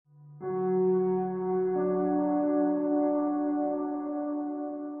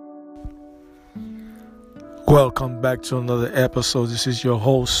Welcome back to another episode. This is your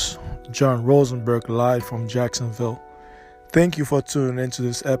host, John Rosenberg, live from Jacksonville. Thank you for tuning into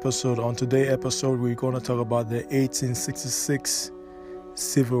this episode. On today's episode, we're going to talk about the 1866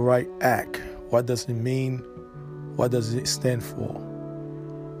 Civil Rights Act. What does it mean? What does it stand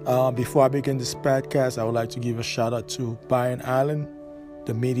for? Before I begin this podcast, I would like to give a shout out to Byron Allen,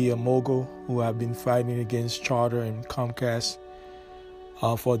 the media mogul who have been fighting against Charter and Comcast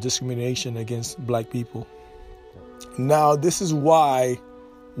for discrimination against black people. Now, this is why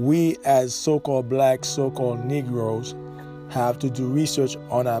we as so-called black, so-called Negroes have to do research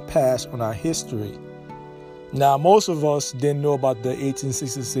on our past, on our history. Now, most of us didn't know about the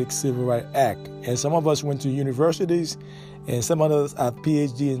 1866 Civil Rights Act. And some of us went to universities, and some of us have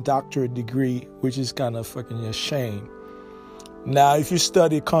PhD and doctorate degree, which is kind of fucking a shame. Now, if you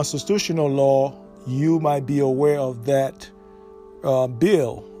study constitutional law, you might be aware of that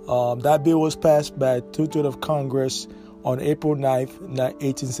bill. That bill was passed by two-thirds of Congress on April 9th,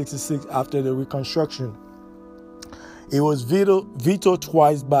 1866, after the Reconstruction. It was vetoed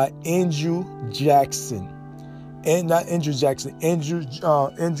twice by Andrew Jackson. And not Andrew Jackson, Andrew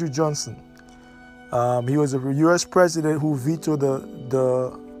Johnson. He was a U.S. president who vetoed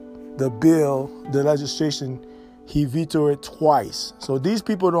the bill, the legislation. He vetoed it twice. So these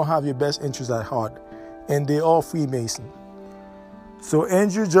people don't have your best interests at heart. And they're all Freemason. So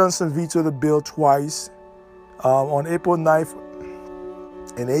Andrew Johnson vetoed the bill twice. On April 9th,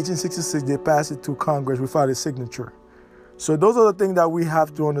 in 1866, they passed it to Congress without a signature. So those are the things that we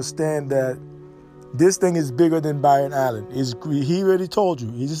have to understand, that this thing is bigger than Byron Allen. He already told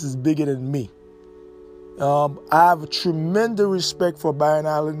you, this is bigger than me. I have tremendous respect for Byron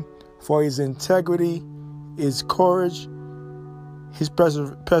Allen, for his integrity, his courage, his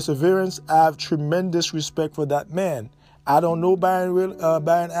perseverance. I have tremendous respect for that man. I don't know Byron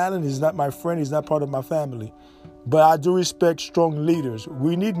Allen. He's not my friend. He's not part of my family. But I do respect strong leaders.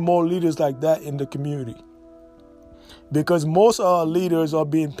 We need more leaders like that in the community. Because most of our leaders are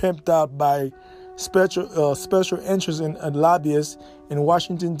being pimped out by special interests and lobbyists in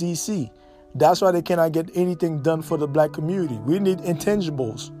Washington, D.C. That's why they cannot get anything done for the black community. We need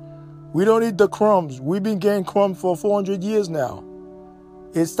intangibles. We don't need the crumbs. We've been getting crumbs for 400 years now.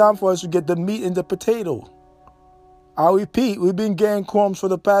 It's time for us to get the meat and the potato. I repeat, we've been getting crumbs for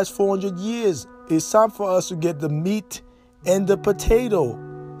the past 400 years. It's time for us to get the meat and the potato.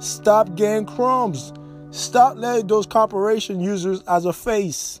 Stop getting crumbs. Stop letting those corporation users as a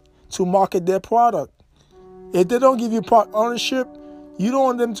face to market their product. If they don't give you part ownership, you don't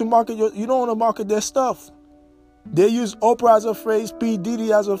want them to you don't want to market their stuff. They use Oprah as a face, P.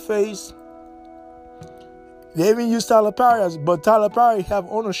 Diddy as a face. They even use Tyler Perry but Tyler Perry have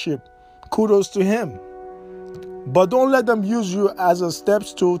ownership. Kudos to him. But don't let them use you as a step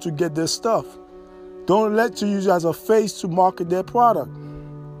stool to get their stuff. Don't let you use you as a face to market their product.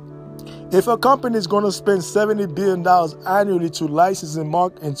 If a company is going to spend $70 billion annually to license and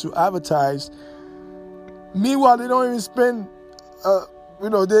market and to advertise, meanwhile they don't even spend,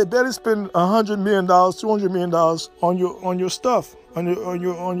 they barely spend $100 million, $200 million on your stuff, on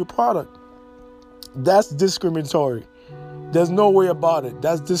your product. That's discriminatory. There's no way about it.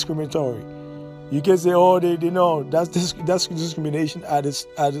 That's discriminatory. You can say, they know. That's discrimination at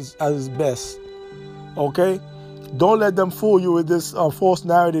its best. Okay? Don't let them fool you with this false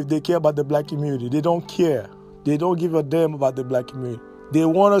narrative. They care about the black community. They don't care. They don't give a damn about the black community. They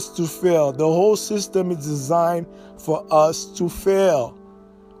want us to fail. The whole system is designed for us to fail.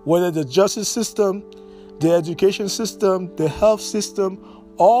 Whether the justice system, the education system, the health system,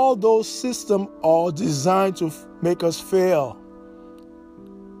 all those systems are designed to make us fail.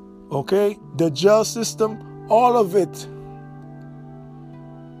 Okay? The jail system, all of it.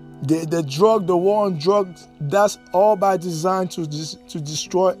 The war on drugs, that's all by design to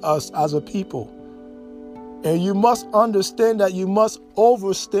destroy us as a people. And you must understand that. You must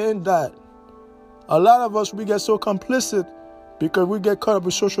understand that. A lot of us, we get so complicit because we get caught up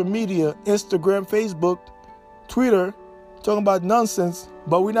with social media, Instagram, Facebook, Twitter, talking about nonsense,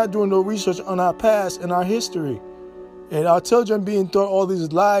 but we're not doing no research on our past and our history. And our children being taught all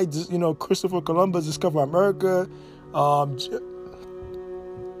these lies, Christopher Columbus discovered America,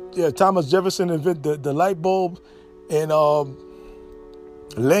 Thomas Jefferson invented the light bulb, and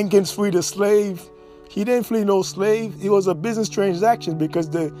Lincoln freed a slave. He didn't free no slave. It was a business transaction because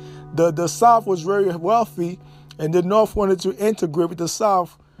the South was very wealthy, and the North wanted to integrate with the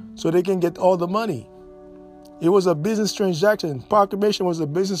South so they can get all the money. It was a business transaction. Proclamation was a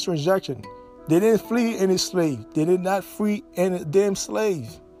business transaction. They didn't free any slave. They did not free any damn slave.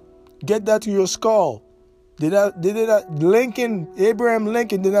 Get that to your skull. Abraham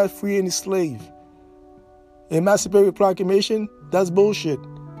Lincoln did not free any slave. Emancipatory Proclamation, that's bullshit.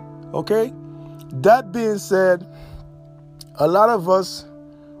 Okay? That being said, a lot of us,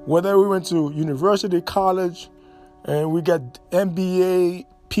 whether we went to university, college, and we got MBA,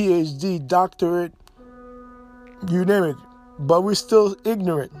 PhD, doctorate, you name it, but we're still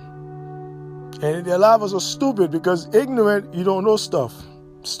ignorant. And a lot of us are stupid because ignorant, you don't know stuff.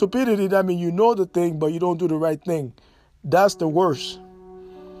 Stupidity, that means you know the thing, but you don't do the right thing. That's the worst.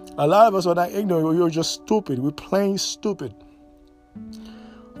 A lot of us are not ignorant, we're just stupid. We're plain stupid.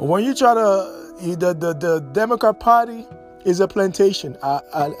 When you try to, the Democrat Party is a plantation.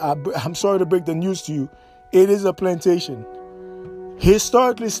 I'm sorry to break the news to you. It is a plantation.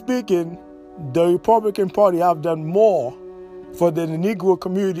 Historically speaking, the Republican Party have done more for the Negro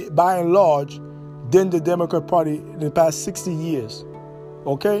community by and large than the Democrat Party in the past 60 years.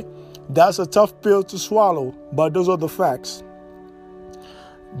 Okay? That's a tough pill to swallow, but those are the facts.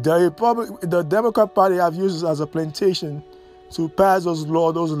 The Democrat Party have used it as a plantation to pass those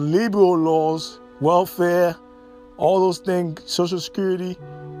laws, those liberal laws, welfare, all those things, Social Security.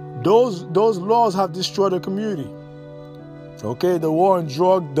 Those laws have destroyed the community. Okay, the war on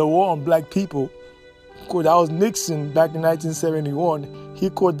drug, the war on black people. That was Nixon back in 1971. He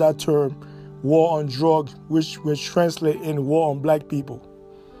coined that term, war on drug, which translate in war on black people.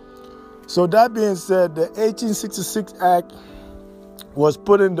 So that being said, the 1866 Act was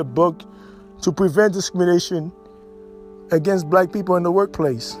put in the book to prevent discrimination against black people in the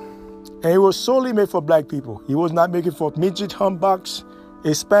workplace. And it was solely made for black people. He was not making for midget humbucks,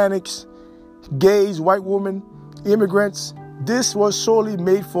 Hispanics, gays, white women, immigrants. This was solely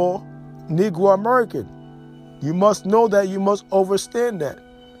made for Negro American. You must know that. You must understand that.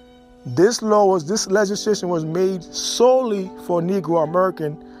 This legislation was made solely for Negro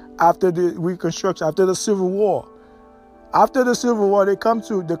American after the Reconstruction, after the Civil War. After the Civil War,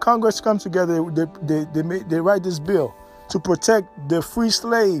 the Congress come together. They write this bill to protect the free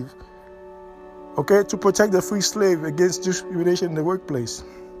slave. Okay, to protect the free slave against discrimination in the workplace.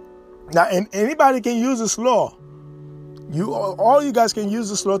 Now, and anybody can use this law. All you guys can use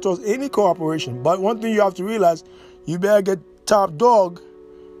this law towards any corporation. But one thing you have to realize, you better get top dog.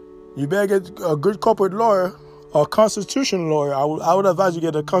 You better get a good corporate lawyer or constitutional lawyer. I would advise you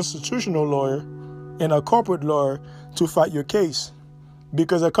get a constitutional lawyer and a corporate lawyer to fight your case.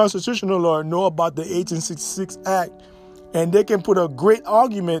 Because a constitutional lawyer know about the 1866 Act, and they can put a great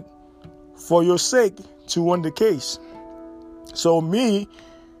argument for your sake to win the case. So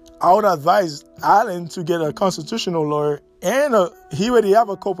I would advise Alan to get a constitutional lawyer, and he already have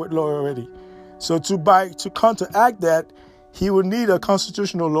a corporate lawyer already. So to counteract that, he would need a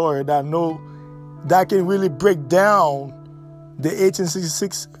constitutional lawyer that can really break down the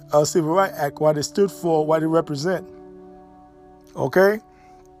 1866 Civil Rights Act, what it stood for, what it represent. Okay?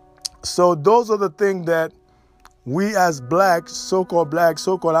 So those are the things that we as blacks, so-called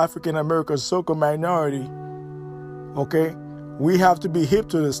African Americans, so-called minority, okay, we have to be hip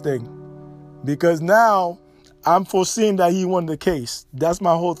to this thing. Because now I'm foreseeing that he won the case. That's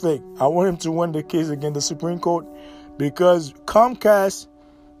my whole thing. I want him to win the case against the Supreme Court, because Comcast,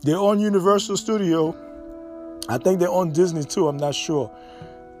 they own Universal Studio. I think they own Disney too, I'm not sure.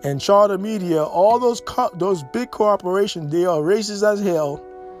 And Charter Media, all those big corporations, they are racist as hell.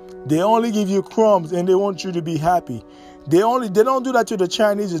 They only give you crumbs and they want you to be happy. They don't do that to the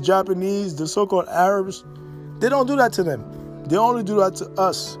Chinese, the Japanese, the so-called Arabs. They don't do that to them. They only do that to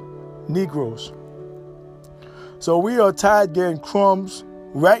us, Negroes. So we are tired getting crumbs.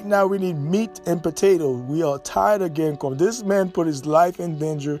 Right now we need meat and potatoes. We are tired of getting crumbs. This man put his life in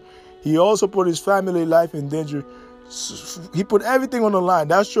danger. He also put his family life in danger. He put everything on the line.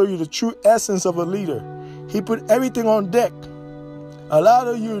 That shows you the true essence of a leader. He put everything on deck. A lot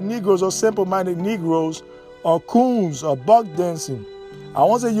of you Negroes or simple-minded Negroes are coons or buck dancing. I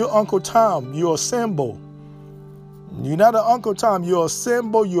won't say you're Uncle Tom. You're a symbol. You're not an Uncle Tom. You're a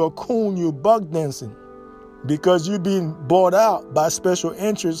symbol. You're a coon. You're buck dancing. Because you're being bought out by special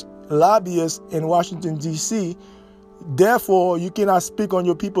interests, lobbyists in Washington, D.C. Therefore, you cannot speak on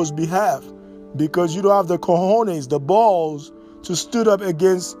your people's behalf. Because you don't have the cojones, the balls, to stood up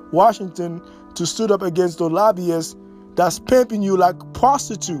against Washington, to stood up against the lobbyists that's pimping you like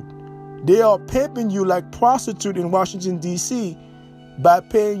prostitute. They are pimping you like prostitute in Washington, D.C. by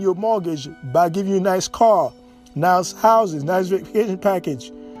paying your mortgage, by giving you a nice car, nice houses, nice vacation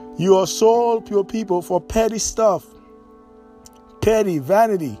package. You are sold your people for petty stuff. Petty,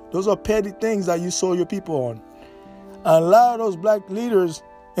 vanity. Those are petty things that you sold your people on. And a lot of those black leaders,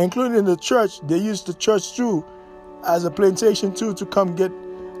 including the church, they use the church too as a plantation too to come get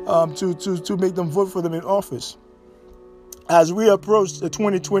to make them vote for them in office. as we approach the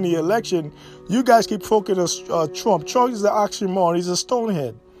 2020 election, you guys keep focusing on Trump. Trump is an oxymoron. He's a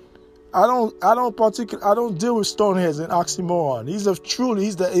stonehead. I don't deal with stoneheads and oxymoron. He's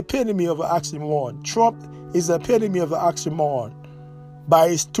the epitome of an oxymoron. Trump is the epitome of an oxymoron. By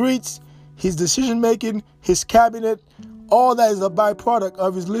his tweets, his decision making, his cabinet, all that is a byproduct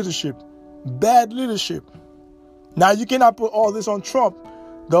of his leadership. Bad leadership. Now you cannot put all this on Trump.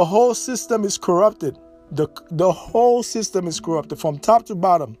 The whole system is corrupted. The whole system is corrupted from top to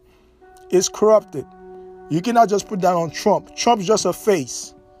bottom. It's corrupted. You cannot just put that on Trump. Trump's just a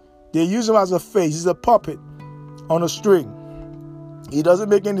face. They use him as a face. He's a puppet on a string. He doesn't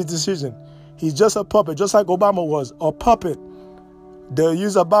make any decision. He's just a puppet, just like Obama was, a puppet. They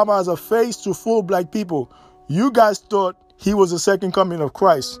use Obama as a face to fool black people. You guys thought he was the second coming of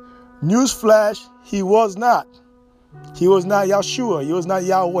Christ. Newsflash, he was not. He was not Yeshua. He was not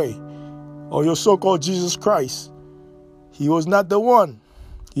Yahweh or your so-called Jesus Christ. He was not the one.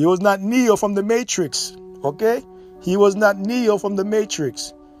 He was not Neo from the Matrix. Okay? He was not Neo from the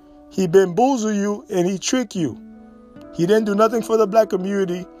Matrix. He bamboozled you and he tricked you. He didn't do nothing for the black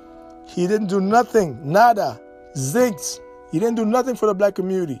community. He didn't do nothing. Nada. Zinks. He didn't do nothing for the black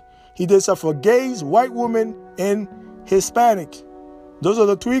community. He did stuff for gays, white women, and Hispanic. Those are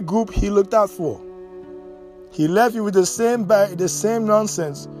the three groups he looked out for. He left you with the same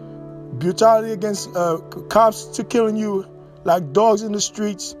nonsense. Brutality against cops to killing you like dogs in the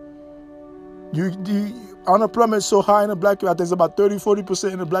streets. The unemployment is so high in the black community. I think it's about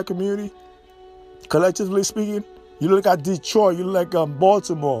 30-40% in the black community. Collectively speaking. You look at Detroit. You look at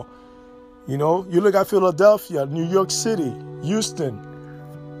Baltimore. You look at Philadelphia, New York City, Houston.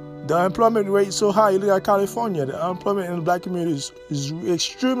 The unemployment rate is so high. You look at California. The unemployment in the black community is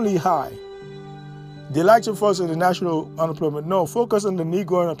extremely high. They like to focus on the national unemployment. No, focus on the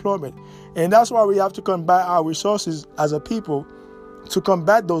Negro unemployment. And that's why we have to combat our resources as a people to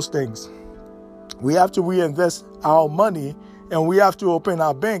combat those things. We have to reinvest our money and we have to open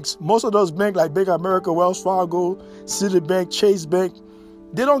our banks. Most of those banks like Bank of America, Wells Fargo, Citibank, Chase Bank,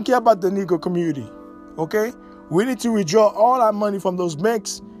 they don't care about the Negro community. Okay? We need to withdraw all our money from those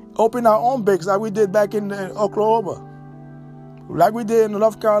banks, open our own banks like we did back in Oklahoma. Like we did in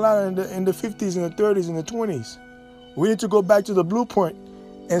North Carolina in the 50s and the 30s and the 20s. We need to go back to the blueprint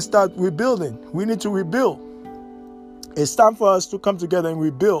and start rebuilding. We need to rebuild. It's time for us to come together and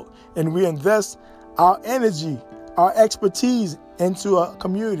rebuild and reinvest our energy, our expertise into a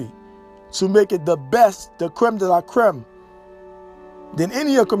community to make it the best, the creme de la creme, than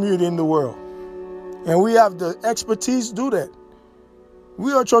any other community in the world. And we have the expertise to do that.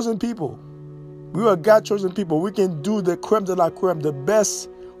 We are chosen people. We are God-chosen people. We can do the creme de la creme, the best.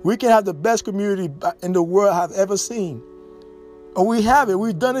 We can have the best community in the world I've ever seen. And we have it.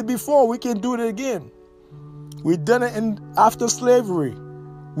 We've done it before. We can do it again. We've done it after slavery.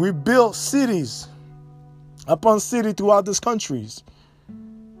 We built cities upon city throughout these countries.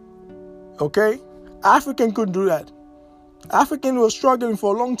 Okay? African couldn't do that. African was struggling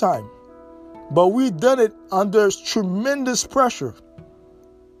for a long time. But we've done it under tremendous pressure.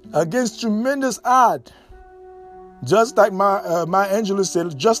 Against tremendous odds. Just like Maya Angelou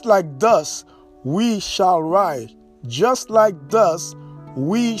said, just like dust, we shall rise. Just like dust,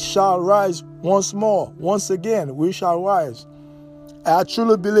 we shall rise once more. Once again, we shall rise. I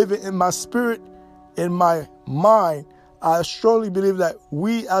truly believe it in my spirit, in my mind. I strongly believe that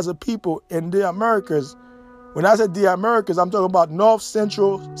we as a people in the Americas, when I said the Americas, I'm talking about North,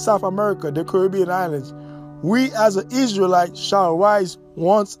 Central, South America, the Caribbean islands. We as an Israelite shall rise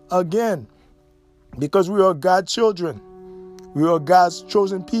once again because we are God's children. We are God's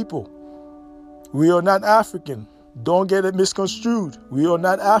chosen people. We are not African. Don't get it misconstrued. We are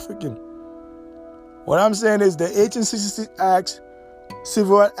not African. What I'm saying is the 1866 Act,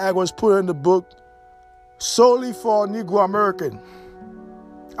 Civil Rights Act was put in the book solely for Negro American.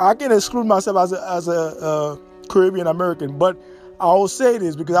 I can exclude myself as a Caribbean American, but I will say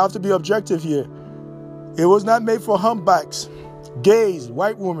this because I have to be objective here. It was not made for humpbacks, gays,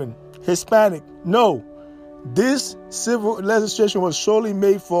 white women, Hispanic. No. This civil legislation was solely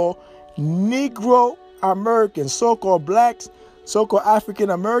made for Negro Americans, so-called blacks, so-called African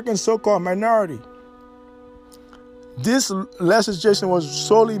Americans, so-called minority. This legislation was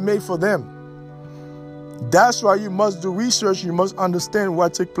solely made for them. That's why you must do research. You must understand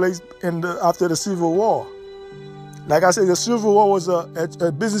what took place after the Civil War. Like I said, the Civil War was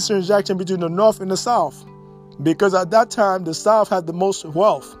a business transaction between the North and the South. Because at that time, the South had the most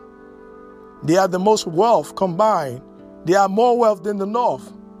wealth. They had the most wealth combined. They had more wealth than the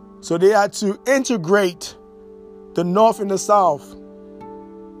North. So they had to integrate the North and the South.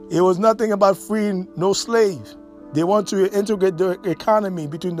 It was nothing about freeing no slave. They want to integrate the economy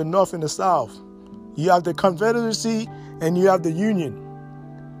between the North and the South. You have the Confederacy and you have the Union.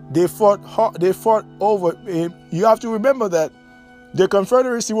 They fought over. You have to remember that the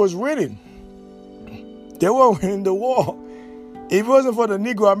Confederacy was winning. They were winning the war. If it wasn't for the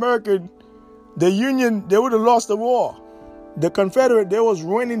Negro American, the Union, they would have lost the war. The Confederate, they was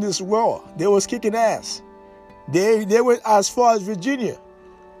winning this war. They was kicking ass. They went as far as Virginia.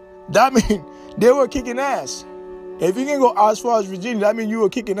 That means they were kicking ass. If you can go as far as Virginia, that means you were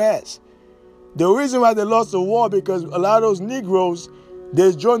kicking ass. The reason why they lost the war because a lot of those Negroes,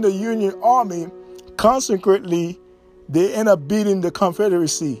 they joined the Union Army. Consequently, they end up beating the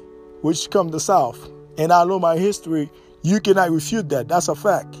Confederacy, which come the South. And I know my history. You cannot refute that. That's a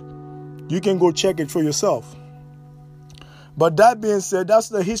fact. You can go check it for yourself. But that being said, that's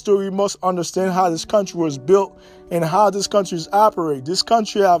the history. We must understand how this country was built and how this country operates. This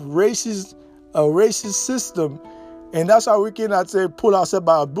country have a racist system, and that's how we cannot say pull ourselves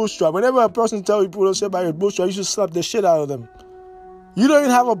by a bootstrap. Whenever a person tells you pull yourself by a bootstrap, you should slap the shit out of them. You don't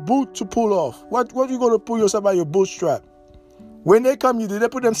even have a boot to pull off. What you going to pull yourself by your bootstrap? When they come, they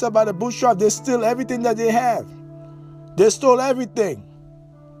put themselves by the bootstrap. They steal everything that they have. They stole everything.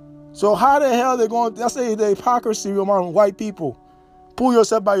 So how the hell they going? That's the hypocrisy among white people. Pull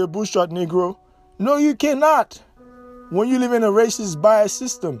yourself by your bootstrap, Negro. No, you cannot. When you live in a racist bias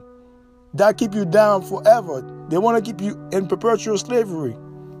system, that keep you down forever. They want to keep you in perpetual slavery,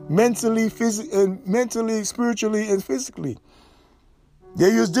 mentally, spiritually, and physically. They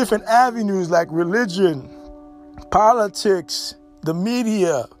use different avenues like religion, politics, the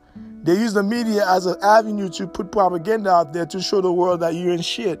media. They use the media as an avenue to put propaganda out there to show the world that you're in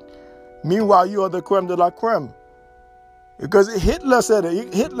shit. Meanwhile, you are the creme de la creme. Because Hitler said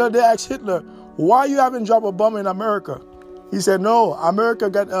it. They asked Hitler, why you haven't dropped a bomb in America? He said, no,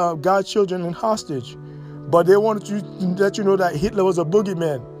 America got God's children in hostage. But they wanted to let you know that Hitler was a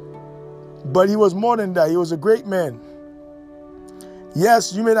boogeyman. But he was more than that. He was a great man.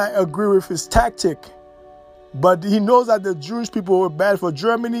 Yes, you may not agree with his tactic, but he knows that the Jewish people were bad for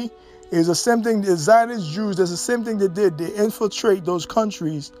Germany. It's the same thing, the Zionist Jews, that's the same thing they did. They infiltrate those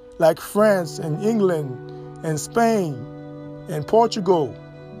countries like France and England and Spain and Portugal.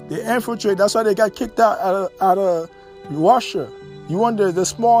 They infiltrate. That's why they got kicked out of Russia. You wonder, the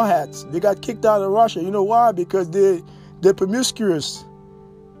small hats, they got kicked out of Russia. You know why? Because they're promiscuous.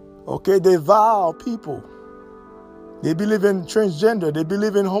 Okay, they vile people. They believe in transgender. They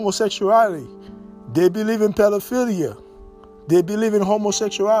believe in homosexuality. They believe in pedophilia. They believe in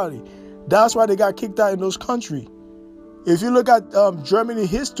homosexuality. That's why they got kicked out in those countries. If you look at Germany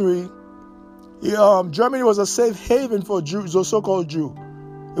history, Germany was a safe haven for Jews, or so-called Jew.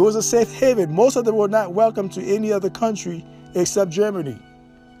 It was a safe haven. Most of them were not welcome to any other country except Germany.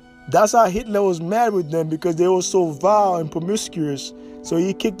 That's how Hitler was mad with them, because they were so vile and promiscuous. So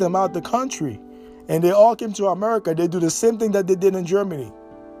he kicked them out the country. And they all came to America. They do the same thing that they did in Germany.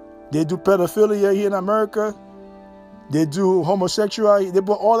 They do pedophilia here in America. They do homosexuality. They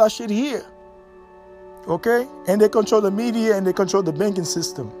put all that shit here. Okay? And they control the media and they control the banking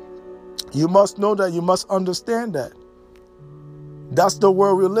system. You must know that. You must understand that. That's the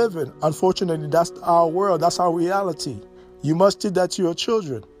world we live in. Unfortunately, that's our world. That's our reality. You must teach that to your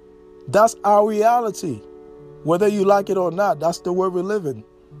children. That's our reality. Whether you like it or not, that's the world we live in.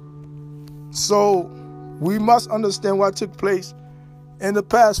 So we must understand what took place in the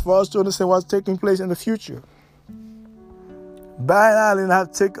past for us to understand what's taking place in the future. Byron Allen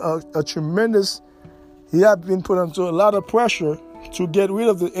had taken a tremendous, he had been put under a lot of pressure to get rid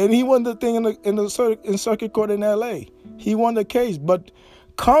of it. And he won the thing in circuit court in LA. He won the case. But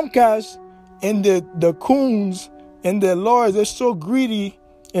Comcast and the coons and their lawyers, they're so greedy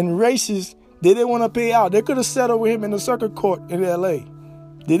and racist, they didn't want to pay out. They could have settled with him in the circuit court in LA.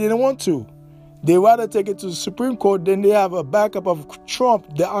 They didn't want to. They rather take it to the Supreme Court. Then they have a backup of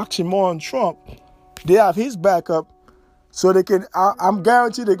Trump, the oxymoron Trump. They have his backup, so they can. I'm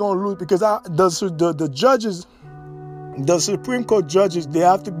guaranteed they're going to lose, because the judges, the Supreme Court judges, they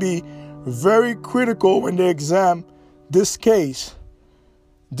have to be very critical when they examine this case.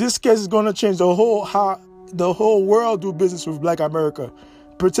 This case is going to change how the whole world do business with Black America,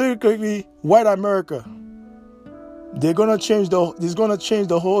 particularly white America. It's going to change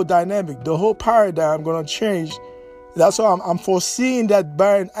the whole dynamic. The whole paradigm going to change. That's why I'm foreseeing that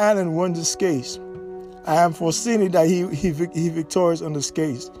Byron Allen won this case. I am foreseeing that he victorious on this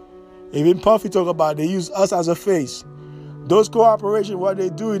case. Even Puffy talk about they use us as a face. Those corporations, what they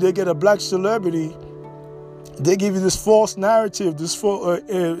do, they get a black celebrity. They give you this false narrative,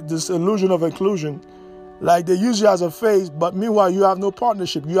 this illusion of inclusion. Like they use you as a face, but meanwhile you have no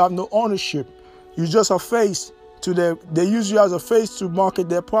partnership. You have no ownership. You're just a face they use you as a face to market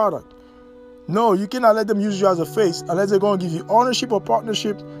their product. No, you cannot let them use you as a face unless they're going to give you ownership or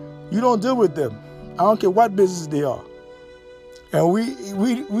partnership. You don't deal with them. I don't care what business they are. And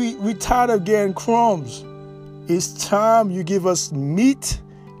we tired of getting crumbs. It's time you give us meat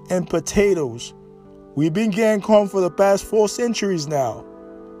and potatoes. We've been getting crumbs for the past 4 centuries now.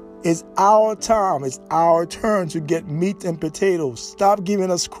 It's our time. It's our turn to get meat and potatoes. Stop giving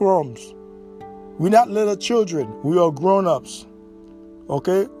us crumbs. We're not little children. We are grown-ups.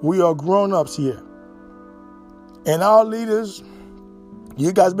 Okay? We are grown-ups here. And our leaders,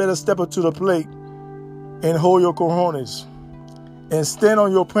 you guys better step up to the plate and hold your cojones and stand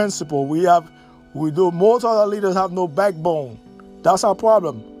on your principle. Most of our leaders have no backbone. That's our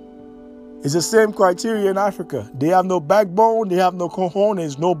problem. It's the same criteria in Africa. They have no backbone. They have no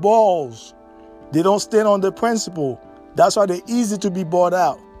cojones, no balls. They don't stand on their principle. That's why they're easy to be bought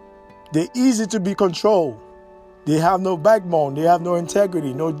out. They're easy to be controlled. They have no backbone. They have no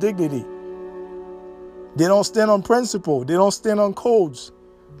integrity, no dignity. They don't stand on principle. They don't stand on codes.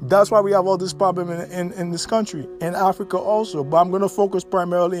 That's why we have all this problem in this country, in Africa also. But I'm going to focus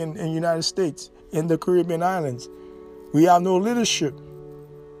primarily in the United States, in the Caribbean islands. We have no leadership.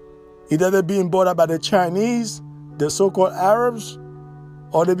 Either they're being bought up by the Chinese, the so-called Arabs,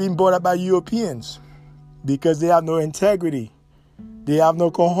 or they're being bought up by Europeans because they have no integrity. They have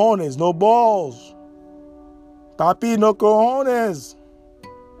no cojones, no balls. Papi, no cojones.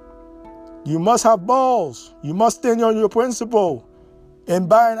 You must have balls. You must stand on your principle. And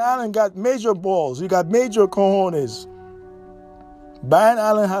Byron Allen got major balls. He got major cojones. Byron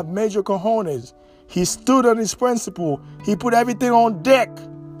Allen had major cojones. He stood on his principle. He put everything on deck.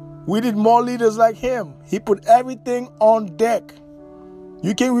 We need more leaders like him. He put everything on deck.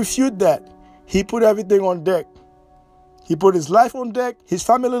 You can't refute that. He put everything on deck. He put his life on deck, his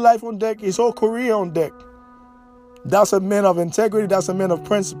family life on deck, his whole career on deck. That's a man of integrity. That's a man of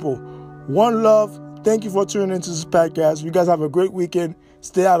principle. One love. Thank you for tuning into this podcast. You guys have a great weekend.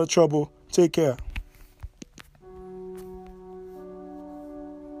 Stay out of trouble. Take care.